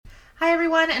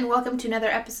everyone, and welcome to another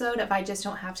episode of I Just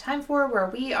Don't Have Time For, where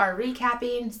we are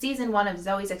recapping Season 1 of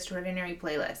Zoey's Extraordinary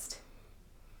Playlist.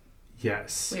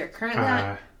 Yes. We are currently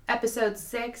on Episode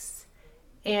 6,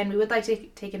 and we would like to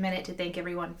take a minute to thank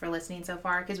everyone for listening so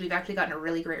far, because we've actually gotten a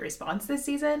really great response this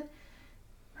season.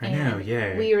 I know,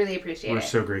 yay. We really appreciate it. We're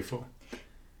so grateful.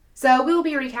 So we will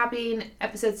be recapping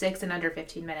Episode 6 in under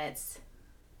 15 minutes.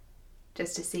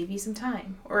 Just to save you some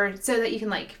time. Or so that you can,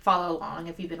 follow along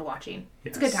if you've been watching.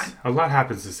 Yes. It's a good time. A lot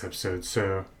happens this episode,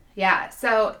 so... Yeah,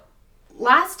 so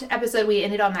last episode we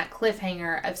ended on that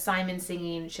cliffhanger of Simon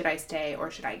singing, "Should I Stay or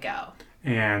Should I Go?"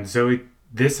 And Zoey,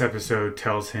 this episode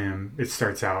tells him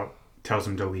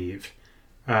him to leave.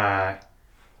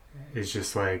 It's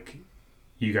just like,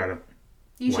 you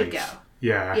should go.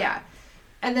 Yeah. Yeah.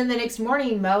 And then the next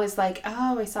morning, Mo is like,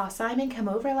 "Oh, I saw Simon come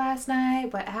over last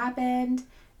night. What happened?"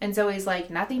 And Zoe's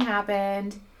like, "Nothing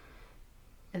happened."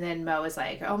 And then Mo is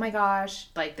like, "Oh my gosh,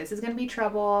 this is going to be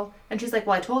trouble." And she's like,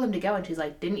 "Well, I told him to go." And she's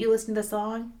like, "Didn't you listen to the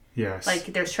song?" Yes.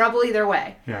 There's trouble either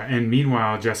way. Yeah, and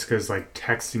meanwhile, Jessica's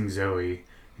texting Zoey.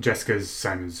 Jessica's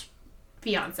Simon's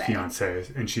fiance.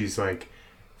 And she's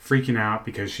freaking out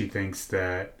because she thinks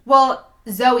that... Well,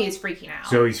 Zoey is freaking out.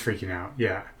 Zoey's freaking out,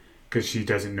 yeah. Because she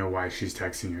doesn't know why she's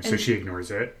texting her, so she ignores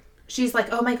it. She's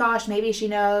like, "Oh my gosh, maybe she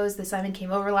knows that Simon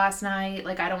came over last night.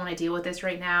 I don't want to deal with this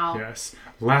right now." Yes.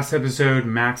 Last episode,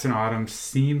 Max and Autumn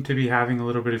seemed to be having a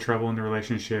little bit of trouble in the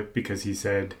relationship because he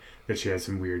said that she has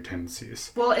some weird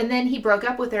tendencies. Well, and then he broke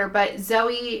up with her, but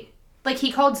Zoey, he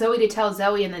called Zoey to tell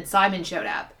Zoey, and then Simon showed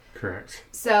up. Correct.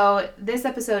 So this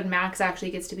episode, Max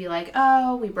actually gets to be like,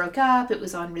 "Oh, we broke up. It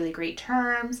was on really great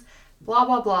terms, blah,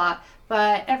 blah, blah."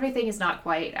 But everything is not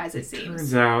quite as it seems. It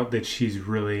turns out that she's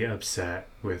really upset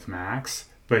with Max,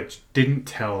 but didn't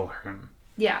tell him.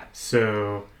 Yeah.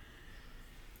 So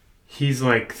he's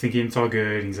thinking it's all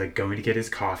good. He's going to get his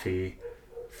coffee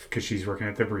because she's working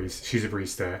at the barista. She's a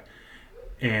barista.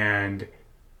 And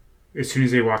as soon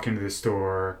as they walk into the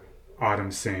store,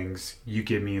 Autumn sings, You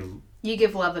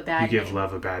Give Love a Bad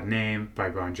Name by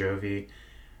Bon Jovi.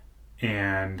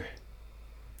 And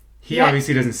he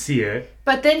obviously doesn't see it.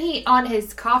 But then on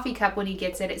his coffee cup when he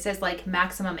gets it says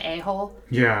maximum a-hole.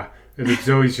 Yeah. And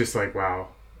Zoe's just wow,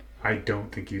 I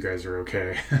don't think you guys are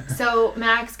okay. So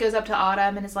Max goes up to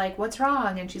Autumn and is like, "What's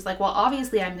wrong?" And she's like, "Well,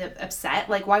 obviously I'm upset.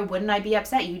 Why wouldn't I be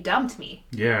upset? You dumped me.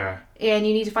 Yeah. And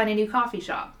you need to find a new coffee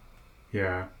shop."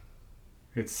 Yeah.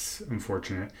 It's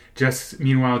unfortunate.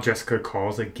 Meanwhile, Jessica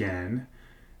calls again.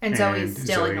 And Zoe's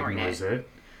still ignoring it. So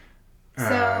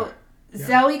yeah.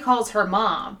 Zoey calls her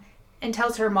mom and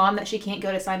tells her mom that she can't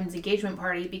go to Simon's engagement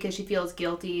party because she feels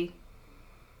guilty,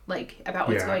 about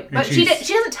what's going on. But she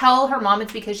doesn't tell her mom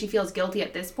it's because she feels guilty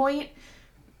at this point.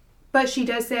 But she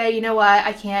does say, "You know what?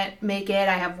 I can't make it.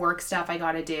 I have work stuff I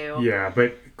gotta do." Yeah,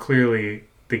 but clearly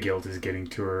the guilt is getting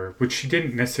to her, which she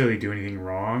didn't necessarily do anything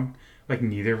wrong.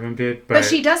 Neither of them did. But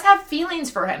she does have feelings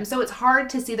for him, so it's hard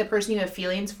to see the person you have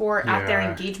feelings for at their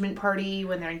engagement party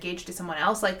when they're engaged to someone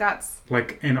else. That's...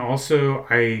 and also,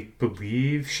 I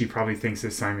believe she probably thinks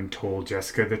that Simon told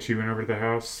Jessica that she went over to the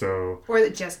house, so... Or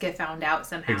that Jessica found out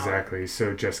somehow. Exactly,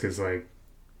 so Jessica's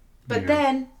But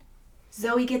then,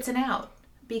 Zoey gets an out,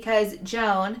 because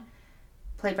Joan,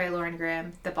 played by Lauren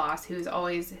Graham, the boss, who's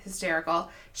always hysterical,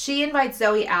 she invites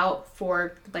Zoey out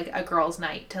for, a girls'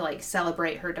 night to,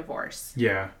 celebrate her divorce.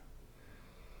 Yeah.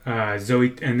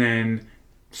 Zoey, and then,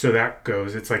 so that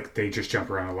goes, it's they just jump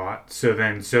around a lot. So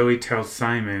then Zoey tells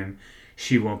Simon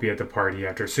she won't be at the party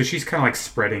after. So she's kind of,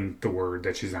 spreading the word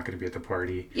that she's not going to be at the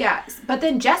party. Yeah, but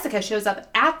then Jessica shows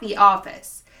up at the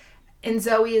office, and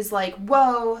Zoey is like,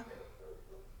 "Whoa,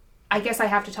 I guess I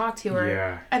have to talk to her."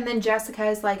 Yeah. And then Jessica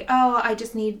is like, "Oh, I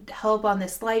just need help on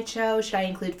this slideshow. Should I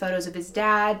include photos of his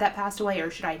dad that passed away or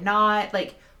should I not?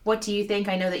 What do you think?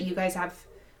 I know that you guys have,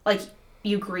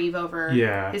 you grieve over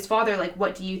his father.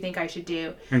 What do you think I should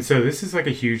do?" And so this is a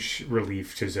huge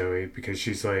relief to Zoey because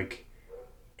she's this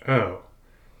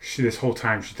whole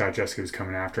time she thought Jessica was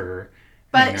coming after her.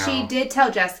 But she did tell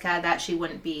Jessica that she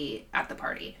wouldn't be at the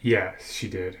party. Yes, she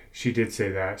did. She did say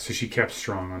that. So she kept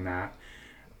strong on that.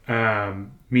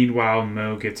 Meanwhile,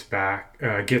 Mo gets a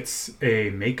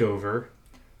makeover.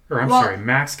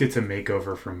 Max gets a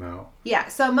makeover from Mo. Yeah,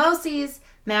 so Mo sees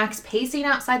Max pacing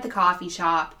outside the coffee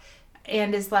shop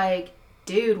and is like,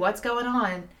 "Dude, what's going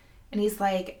on?" And he's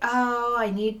like, "Oh, I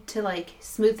need to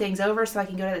smooth things over so I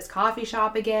can go to this coffee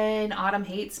shop again. Autumn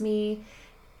hates me."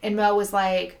 And Mo was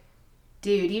like,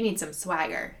 "Dude, you need some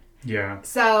swagger." Yeah.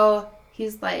 So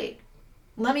he's like,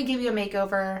 "Let me give you a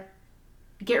makeover.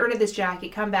 Get rid of this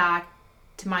jacket, come back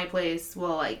to my place,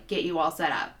 we'll get you all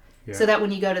set up. So that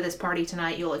when you go to this party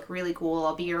tonight, you'll look really cool.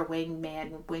 I'll be your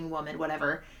wingman, wing woman,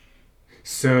 whatever."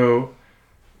 So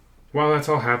while that's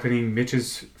all happening,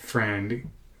 Mitch's friend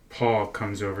Paul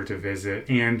comes over to visit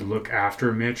and look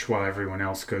after Mitch while everyone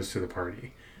else goes to the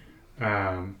party.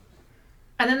 And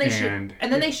then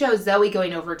they show Zoe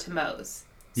going over to Moe's.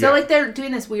 So Yeah. like they're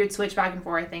doing this weird switch back and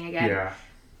forth thing again.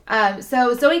 Yeah.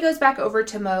 So Zoe goes back over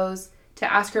to Moe's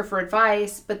to ask her for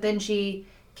advice, but then she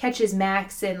catches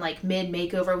Max in like mid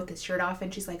makeover with his shirt off,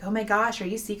 and she's like, "Oh my gosh, are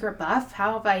you secret buff?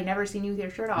 How have I never seen you with your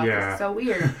shirt off? Yeah. It's so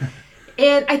weird."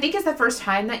 And I think it's the first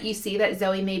time that you see that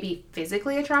Zoe may be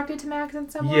physically attracted to Max in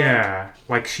some way. Yeah.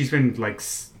 Like she's been like,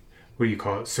 what do you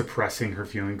call it? Suppressing her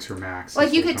feelings for Max. Like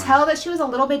this you whole could time. tell that she was a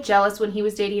little bit jealous when he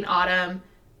was dating Autumn,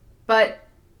 but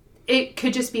it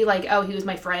could just be like, oh, he was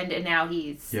my friend and now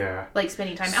he's like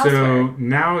spending time elsewhere. So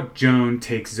now Joan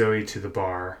takes Zoe to the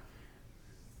bar.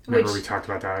 Remember Which- we talked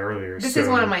about that earlier. This is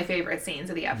one of my favorite scenes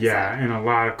of the episode. Yeah, and a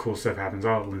lot of cool stuff happens.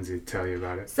 I'll let Lindsay tell you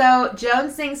about it. So Joan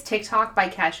sings TikTok by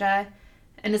Kesha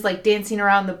and is like dancing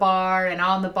around the bar and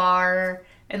on the bar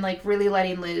and like really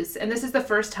letting loose. And this is the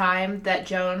first time that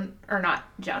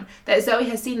that Zoe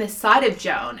has seen this side of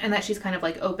Joan and that she's kind of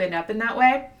like opened up in that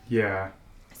way. Yeah.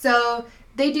 So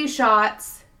they do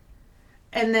shots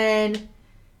and then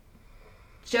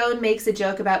Joan makes a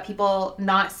joke about people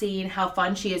not seeing how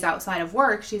fun she is outside of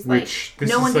work. She's Which, like, this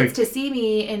no is one like- gets to see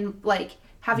me and like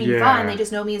having Yeah. fun. They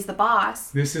just know me as the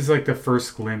boss. This is like the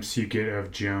first glimpse you get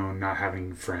of Joan not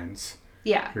having friends.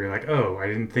 Yeah. Where you're like, oh, I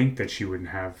didn't think that she wouldn't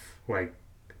have like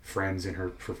friends in her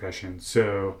profession.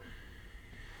 So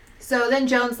So then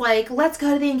Joan's like, let's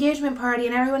go to the engagement party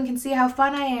and everyone can see how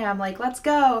fun I am. Like, let's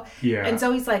go. yeah. And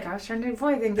Zoe's like, I was trying to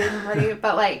avoid the engagement party.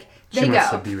 But like, She they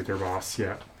wants to go. be with her boss,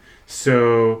 yeah.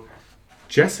 So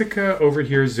Jessica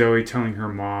overhears Zoe telling her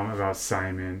mom about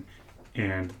Simon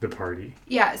and the party.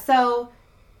 Yeah, so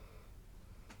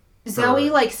Zoe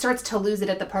like starts to lose it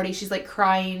at the party. She's like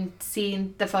crying,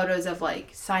 seeing the photos of like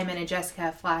Simon and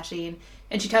Jessica flashing.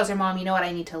 And she tells her mom, you know what,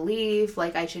 I need to leave.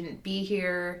 Like, I shouldn't be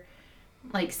here.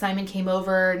 Like, Simon came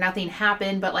over, nothing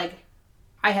happened, but like,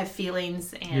 I have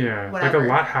feelings and Yeah, whatever. like a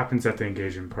lot happens at the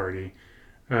engagement party.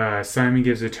 Simon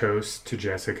gives a toast to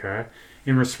Jessica.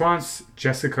 In response,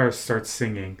 Jessica starts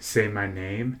singing "Say My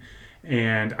Name,"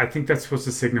 and I think that's supposed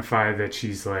to signify that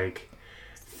she's like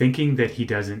thinking that he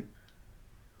doesn't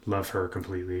love her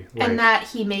completely, And that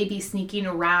he may be sneaking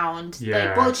around. Yeah.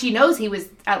 Like, well, she knows he was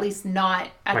at least not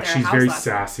at like their she's house very last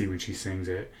night. sassy when she sings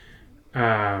it,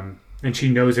 and she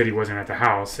knows that he wasn't at the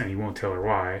house, and he won't tell her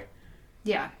why,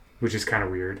 Yeah. which is kind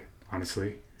of weird,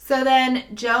 honestly. So then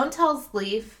Joan tells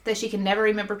Leaf that she can never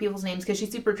remember people's names because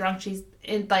she's super drunk. She's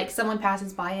in, like, someone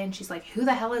passes by and she's like, who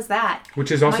the hell is that?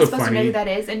 Which is Am I also supposed to know funny. who that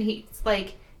is? And he's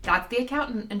like, that's the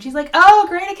accountant. And she's like, oh,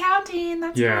 great accounting.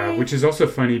 That's Yeah, great. which is also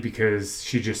funny because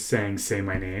she just sang "Say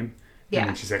My Name," Yeah. and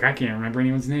then she's like, I can't remember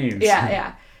anyone's names. Yeah,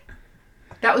 yeah.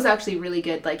 That was actually really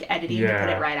good, like, editing to put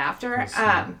Yeah. it right after. That's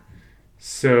smart.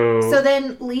 So So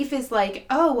then Leaf is like,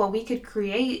 oh, well, we could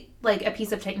create, like, a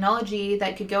piece of technology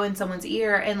that could go in someone's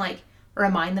ear and, like,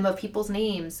 remind them of people's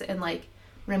names and, like,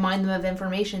 remind them of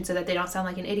information so that they don't sound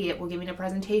like an idiot while giving a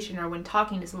presentation or when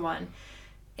talking to someone.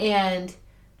 And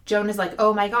Joan is like,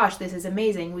 oh my gosh, this is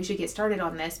amazing. We should get started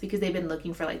on this because they've been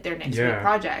looking for, like, their next big Yeah.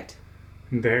 project.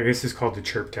 this is called the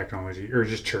Chirp technology, or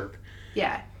just Chirp.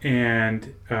 Yeah.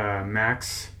 And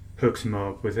Max hooks Mo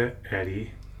up with it,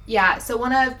 Eddie. Yeah, so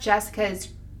one of Jessica's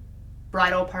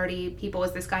bridal party people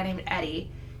was this guy named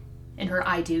Eddie in her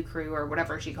I Do crew or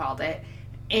whatever she called it.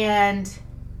 And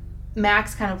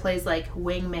Max kind of plays like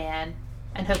wingman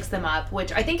and hooks them up,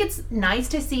 which I think it's nice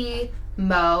to see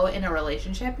Mo in a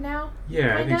relationship now.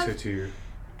 Yeah, I kind think of. so too.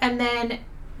 And then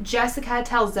Jessica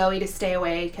tells Zoe to stay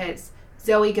away because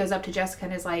Zoe goes up to Jessica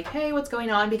and is like, hey, what's going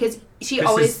on? Because she This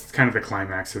always... is kind of the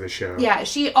climax of the show. Yeah,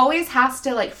 she always has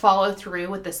to, like, follow through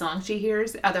with the song she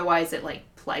hears. Otherwise, it, like,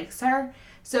 plagues her.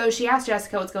 So she asks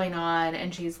Jessica what's going on,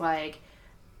 and she's like,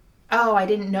 oh, I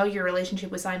didn't know your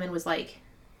relationship with Simon was,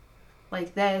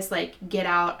 like this. Like, get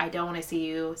out. I don't want to see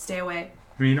you. Stay away.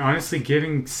 I mean, honestly,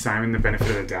 giving Simon the benefit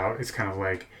of the doubt is kind of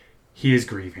like he is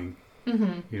grieving.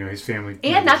 Mm-hmm. You know, his family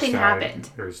And members nothing died, happened.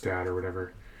 or his dad or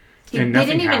whatever. They And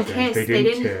nothing didn't even happened. kiss. They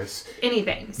didn't kiss.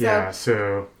 Anything. So, Yeah,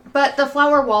 so But the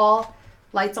flower wall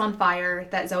lights on fire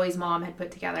that Zoe's mom had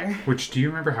put together. which do you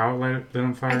remember how it lit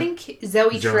on fire? I think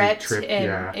Zoe tripped and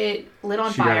yeah. it lit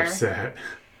on she fire. got upset,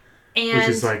 And which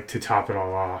is like to top it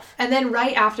all off. And then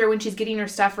right after, when she's getting her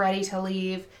stuff ready to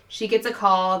leave, she gets a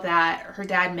call that her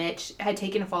dad, Mitch, had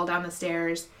taken a fall down the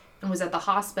stairs and was at the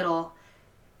hospital.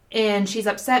 And she's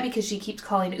upset because she keeps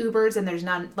calling Ubers and there's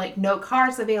no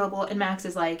cars available. And Max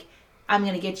is like, I'm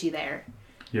going to get you there.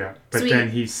 Yeah, but So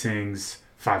then he sings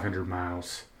 500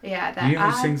 Miles. Yeah, that You know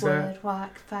who I sings would that?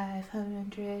 walk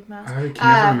 500 miles. I can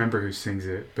never remember who sings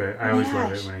it, but I always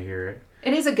love it gosh. when I hear it.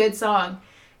 It is a good song.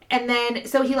 And then,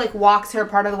 so he like walks her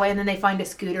part of the way, and then they find a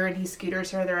scooter, and he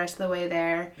scooters her the rest of the way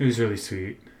there. It was really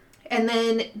sweet. And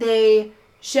then they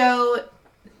show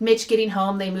Mitch getting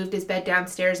home. They moved his bed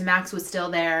downstairs. Max was still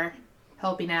there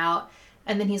helping out.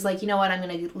 And then he's like, you know what? I'm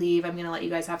going to leave. I'm going to let you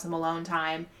guys have some alone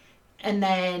time. And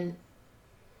then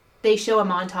they show a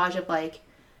montage of like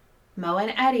Mo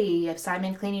and Eddie, of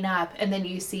Simon cleaning up. And then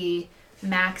you see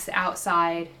Max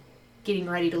outside getting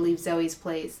ready to leave Zoe's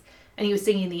place. And he was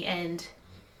singing the end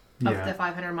of the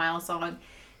 500 Mile song.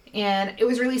 And it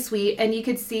was really sweet. And you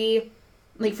could see,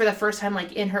 like, for the first time,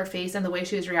 like, in her face and the way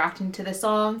she was reacting to the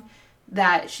song,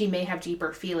 that she may have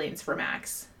deeper feelings for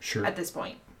Max at this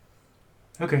point.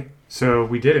 Okay, so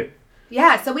we did it.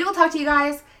 Yeah, so we will talk to you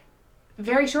guys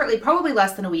very shortly, probably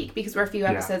less than a week, because we're a few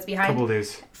episodes behind. Couple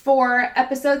days. For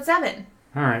episode 7.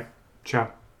 All right,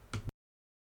 ciao.